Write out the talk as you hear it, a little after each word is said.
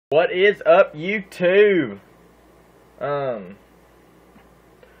What is up, YouTube? Went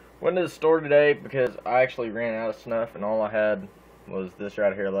to the store today because I actually ran out of snuff and all I had was this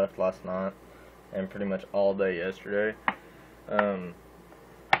right here left last night and pretty much all day yesterday. What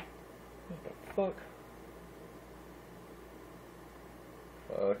the fuck?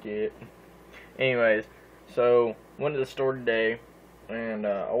 Fuck it. Anyways, so went to the store today and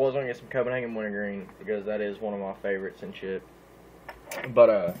I was gonna get some Copenhagen wintergreen because that is one of my favorites and shit.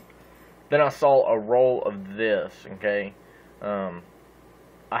 But then I saw a roll of this, okay? I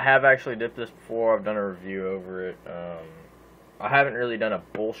have actually dipped this before. I've done a review over it. I haven't really done a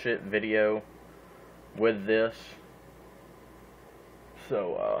bullshit video with this.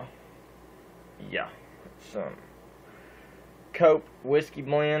 So, yeah. It's Cope whiskey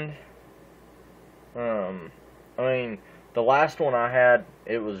blend. I mean, the last one I had,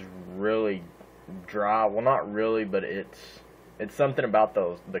 it was really dry. Well, not really, but it's something about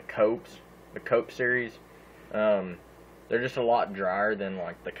the Cope series. They're just a lot drier than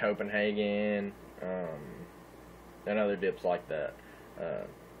like the Copenhagen and other dips like that.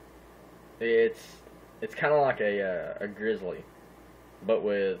 It's kind of like a Grizzly, but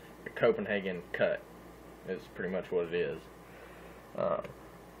with a Copenhagen cut. Is pretty much what it is.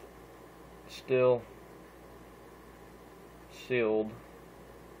 Still sealed.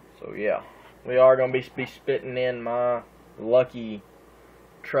 So yeah, we are gonna be spitting in my lucky,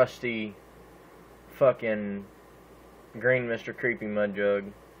 trusty, fucking green Mr. Creepy mud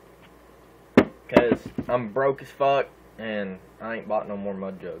jug, because I'm broke as fuck and I ain't bought no more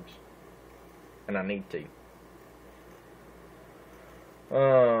mud jugs, and I need to.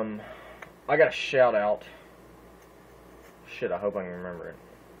 I got a shout out. Shit, I hope I can remember it.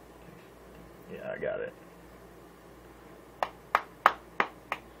 Yeah, I got it.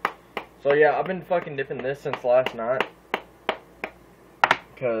 So yeah, I've been fucking dipping this since last night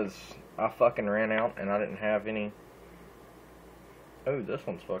because I fucking ran out and I didn't have any. Oh, this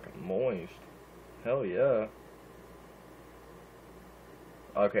one's fucking moist. Hell yeah.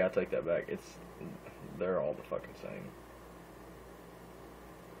 Okay, I take that back. They're all the fucking same.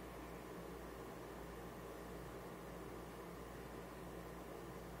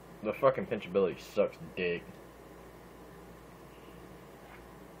 The fucking pinchability sucks dick.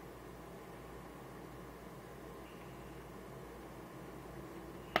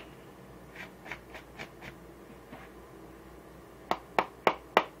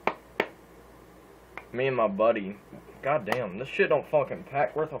 Me and my buddy, goddamn, this shit don't fucking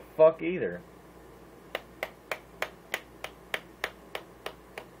pack worth a fuck either.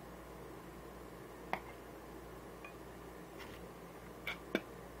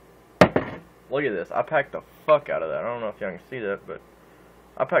 Look at this, I packed the fuck out of that. I don't know if y'all can see that, but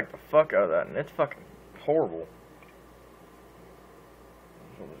I packed the fuck out of that, and it's fucking horrible.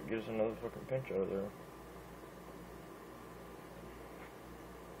 So let's get us another fucking pinch out of there.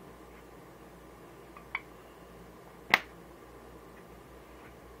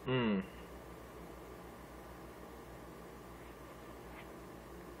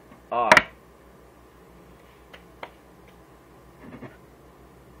 Ah.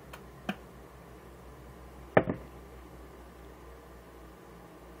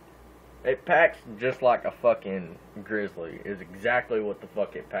 It packs just like a fucking Grizzly, is exactly what the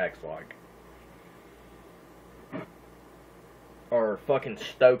fuck it packs like. Or fucking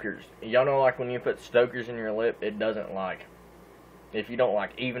Stokers. Y'all know, like when you put Stokers in your lip, it doesn't like, if you don't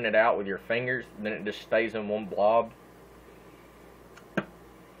like even it out with your fingers, then it just stays in one blob.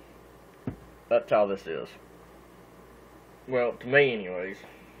 That's how this is. Well, to me anyways.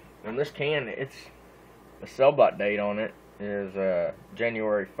 And this can, it's, the sell-by date on it is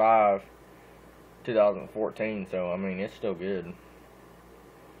January 5, 2014, so I mean, it's still good.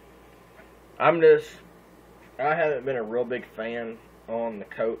 I haven't been a real big fan on the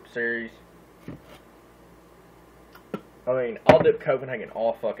Cope series. I mean, I'll dip Copenhagen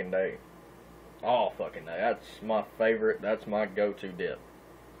all fucking day. All fucking day. That's my favorite, that's my go-to dip.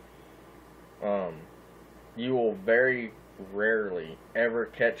 You will very rarely ever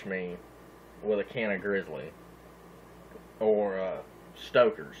catch me with a can of Grizzly or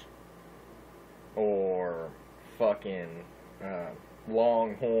Stokers or fucking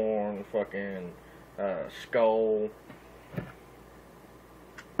Longhorn, fucking Skull.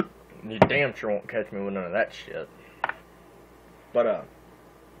 You damn sure won't catch me with none of that shit. But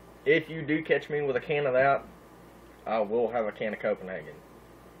if you do catch me with a can of that, I will have a can of Copenhagen.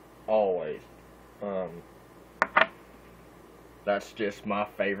 Always. That's just my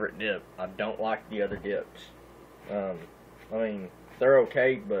favorite dip. I don't like the other dips. I mean, they're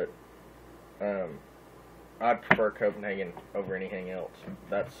okay, but I'd prefer Copenhagen over anything else.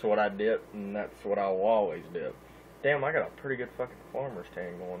 That's what I did, and that's what I will always do. Damn, I got a pretty good fucking farmer's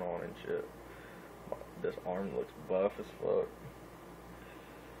tan going on and shit. This arm looks buff as fuck.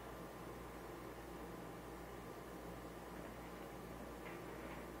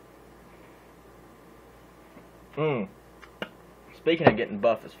 Speaking of getting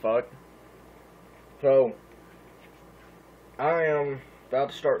buff as fuck, so I am about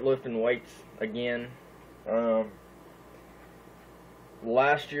to start lifting weights again.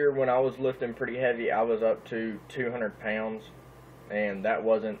 Last year when I was lifting pretty heavy, I was up to 200 pounds, and that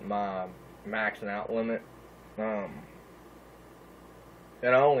wasn't my maxing out limit. And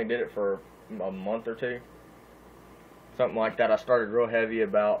I only did it for a month or two, something like that. I started real heavy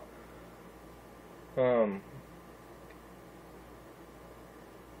about a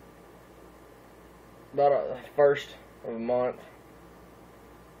first of the month,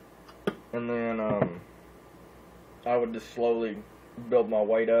 and then I would just slowly build my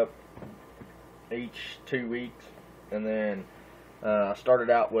weight up each 2 weeks, and then I started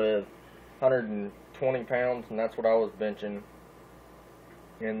out with 120 pounds, and that's what I was benching,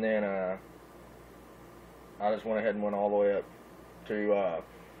 and then I just went ahead and went all the way up to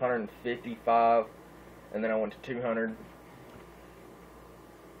 155, and then I went to 200.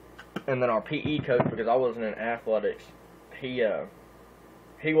 And then our PE coach, because I wasn't in athletics, he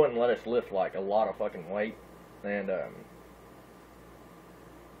wouldn't let us lift like a lot of fucking weight, and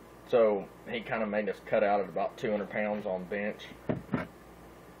so he kind of made us cut out at about 200 pounds on bench. I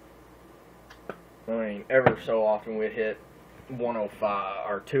mean, ever so often we'd hit 105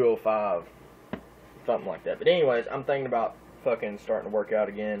 or 205, something like that. But anyways, I'm thinking about fucking starting to work out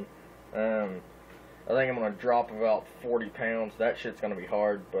again. I think I'm going to drop about 40 pounds. That shit's going to be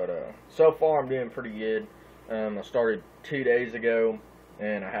hard, but so far I'm doing pretty good. I started 2 days ago,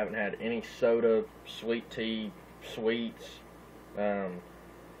 and I haven't had any soda, sweet tea, sweets. I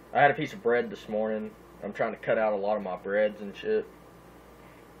had a piece of bread this morning. I'm trying to cut out a lot of my breads and shit.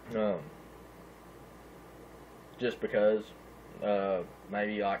 Just because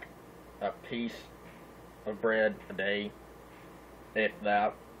maybe like a piece of bread a day, if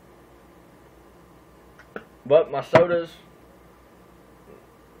that. But my sodas,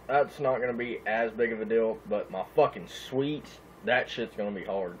 that's not going to be as big of a deal. But my fucking sweets, that shit's going to be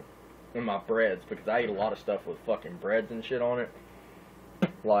hard. And my breads, because I eat a lot of stuff with fucking breads and shit on it.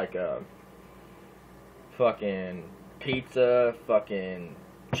 Like, fucking pizza, fucking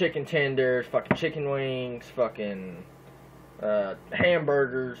chicken tenders, fucking chicken wings, fucking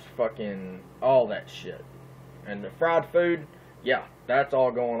hamburgers, fucking all that shit. And the fried food, yeah, that's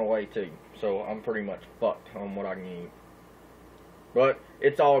all going away too. So I'm pretty much fucked on what I can eat. But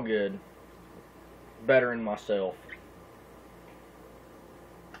it's all good. Bettering myself.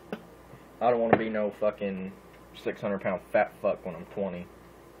 I don't want to be no fucking 600-pound fat fuck when I'm 20.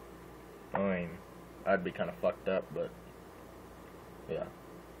 I mean, I'd be kind of fucked up, but yeah.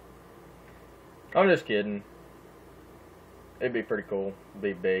 I'm just kidding. It'd be pretty cool.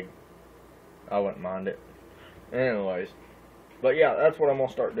 Be big. I wouldn't mind it. Anyways. But yeah, that's what I'm going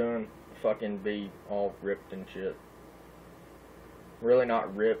to start doing. Fucking be all ripped and shit. Really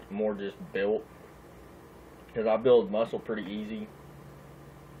not ripped, more just built. Because I build muscle pretty easy.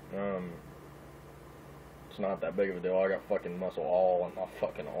 It's not that big of a deal. I got fucking muscle all in my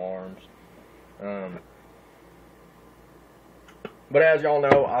fucking arms. But as y'all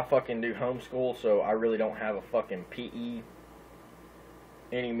know, I fucking do homeschool, so I really don't have a fucking PE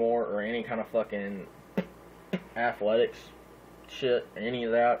anymore, or any kind of fucking athletics shit, any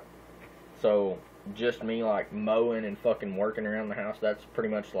of that. So just me like mowing and fucking working around the house, that's pretty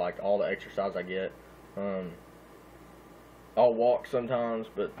much like all the exercise I get. I'll walk sometimes,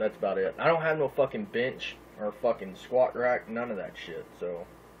 but that's about it. I don't have no fucking bench or fucking squat rack, none of that shit, so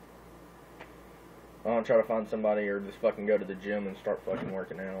I'm gonna try to find somebody or just fucking go to the gym and start fucking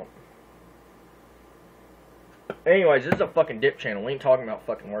working out. Anyways, this is a fucking dip channel. We ain't talking about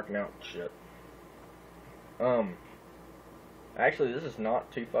fucking working out and shit. Actually, this is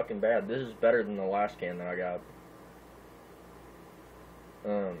not too fucking bad. This is better than the last can that I got.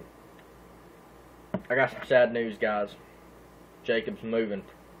 I got some sad news, guys. Jacob's moving.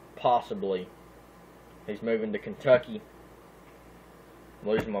 Possibly. He's moving to Kentucky. I'm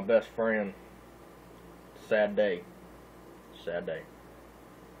losing my best friend. Sad day. Sad day.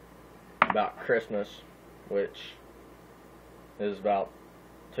 About Christmas, which is about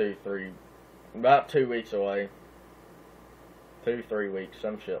 2 weeks away. 2-3 weeks,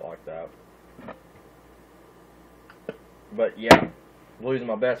 some shit like that. But yeah, losing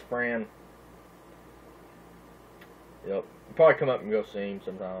my best friend. Yep. I'll probably come up and go see him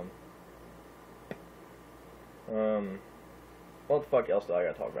sometime. What the fuck else do I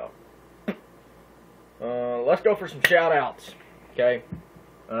gotta talk about? Let's go for some shout outs. Okay.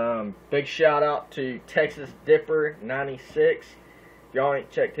 Big shout out to Texas Dipper 96. If y'all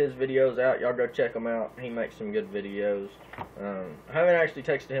ain't checked his videos out, y'all go check him out. He makes some good videos. I haven't actually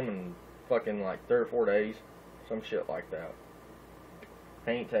texted him in fucking like 3 or 4 days. Some shit like that.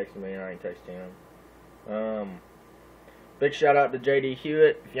 He ain't texting me and I ain't texting him. Big shout out to JD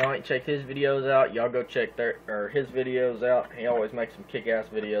Hewitt. If y'all ain't checked his videos out, y'all go check his videos out. He always makes some kick-ass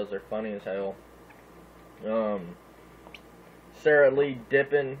videos. They're funny as hell. Sarah Lee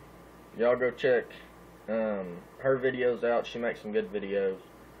Dippin, y'all go check her videos out. She makes some good videos.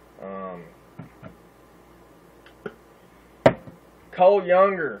 Cole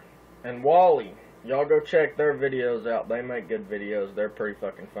Younger and Wally, y'all go check their videos out. They make good videos. They're pretty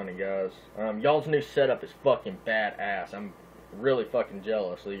fucking funny guys. Y'all's new setup is fucking badass. I'm really fucking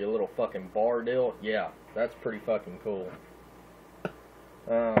jealous. So your little fucking bar deal, yeah, that's pretty fucking cool.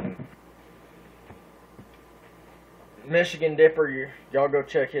 Michigan Dipper, y'all go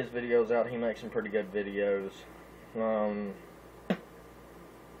check his videos out. He makes some pretty good videos. I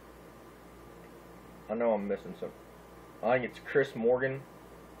know I'm missing some. I think it's Chris Morgan.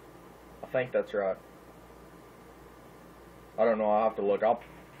 I think that's right. I don't know. I'll have to look. I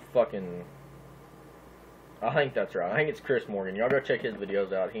think that's right. I think it's Chris Morgan. Y'all go check his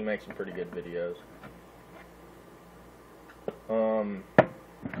videos out. He makes some pretty good videos.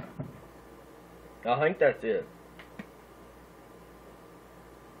 I think that's it.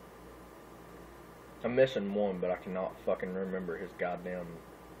 I'm missing one, but I cannot fucking remember his goddamn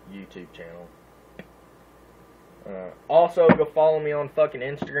YouTube channel. Also, go follow me on fucking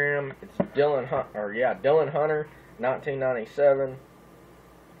Instagram. It's Dylan Hunter 1997.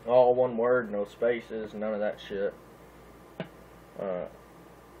 All one word, no spaces, none of that shit.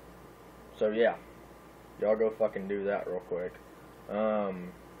 So yeah, y'all go fucking do that real quick.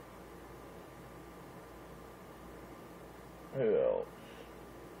 Who else?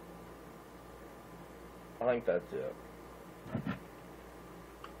 I think that's it.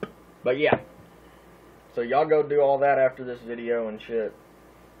 But yeah. So y'all go do all that after this video and shit.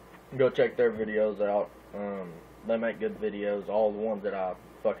 Go check their videos out. They make good videos. All the ones that I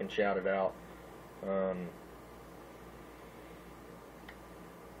fucking shouted out.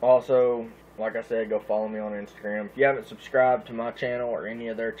 Also, like I said, go follow me on Instagram. If you haven't subscribed to my channel or any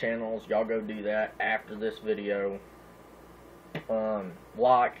of their channels, y'all go do that after this video.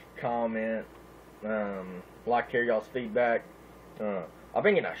 Like, comment, like to hear y'all's feedback. I've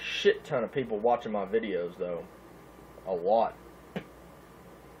been getting a shit ton of people watching my videos though. A lot.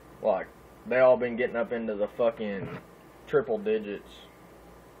 Like, they all been getting up into the fucking triple digits.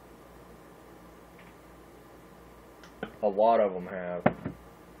 A lot of them have.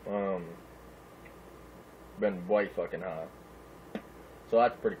 Been way fucking high. So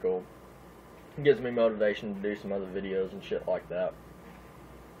that's pretty cool. It gives me motivation to do some other videos and shit like that.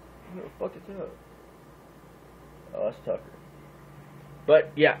 Who the fuck is that? Oh, that's Tucker.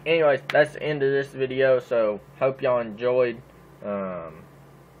 But yeah, anyways, that's the end of this video. So hope y'all enjoyed.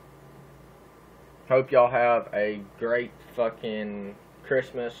 Hope y'all have a great fucking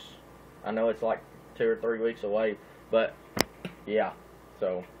Christmas. I know it's like 2 or 3 weeks away, but yeah.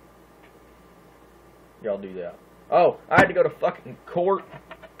 So y'all do that. Oh, I had to go to fucking court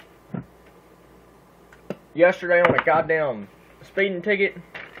yesterday on a goddamn speeding ticket.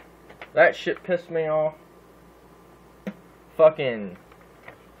 That shit pissed me off. Fucking,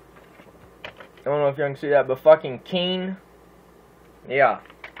 I don't know if y'all can see that, but fucking Keen. Yeah.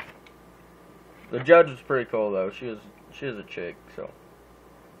 The judge was pretty cool though. She was a chick, so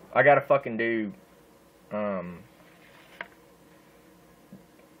I gotta fucking do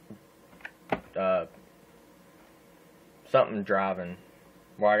something driving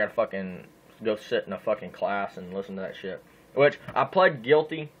where I gotta fucking go sit in a fucking class and listen to that shit. Which I pled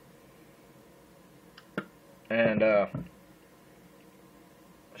guilty, and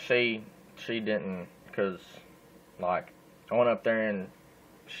she didn't, cause like I went up there and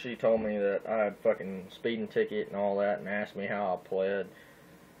she told me that I had fucking speeding ticket and all that, and asked me how I pled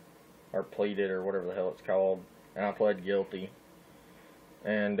or pleaded or whatever the hell it's called, and I pled guilty.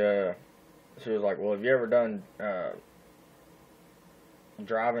 And she was like, "Well, have you ever done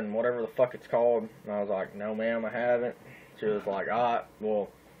driving, whatever the fuck it's called?" And I was like, "No, ma'am, I haven't." She was like, "Alright, well,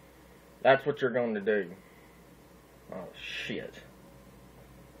 that's what you're going to do." Oh shit.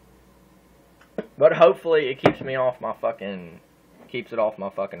 But hopefully it keeps it off my fucking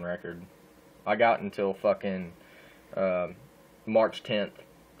record. I got until fucking March 10th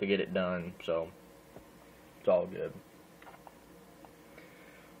to get it done, so it's all good.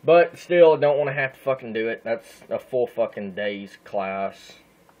 But still, don't want to have to fucking do it. That's a full fucking day's class.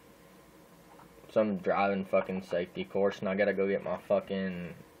 Some driving fucking safety course, and I gotta go get my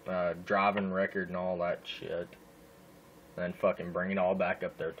fucking driving record and all that shit. And then fucking bring it all back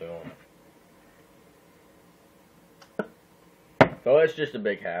up there to them. So it's just a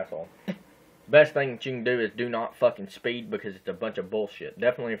big hassle. Best thing that you can do is do not fucking speed, because it's a bunch of bullshit.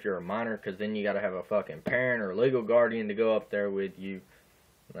 Definitely if you're a minor, because then you gotta have a fucking parent or legal guardian to go up there with you.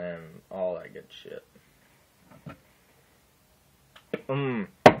 And all that good shit.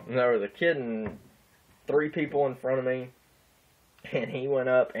 There was a kid and 3 people in front of me, and he went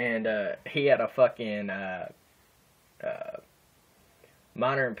up and he had a fucking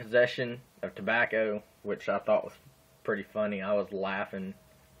minor in possession of tobacco, which I thought was pretty funny. I was laughing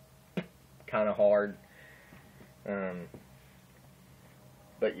kind of hard.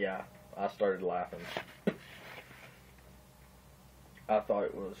 But yeah, I started laughing. I thought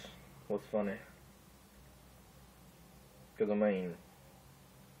it was funny. Because, I mean,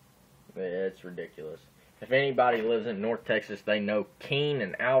 it's ridiculous. If anybody lives in North Texas, they know Keene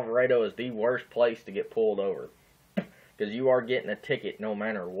and Alvarado is the worst place to get pulled over. Because you are getting a ticket no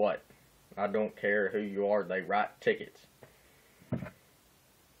matter what. I don't care who you are, they write tickets.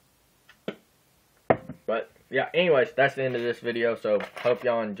 But, yeah, anyways, that's the end of this video. So, hope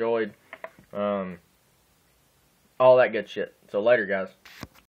y'all enjoyed. All that good shit. So later, guys.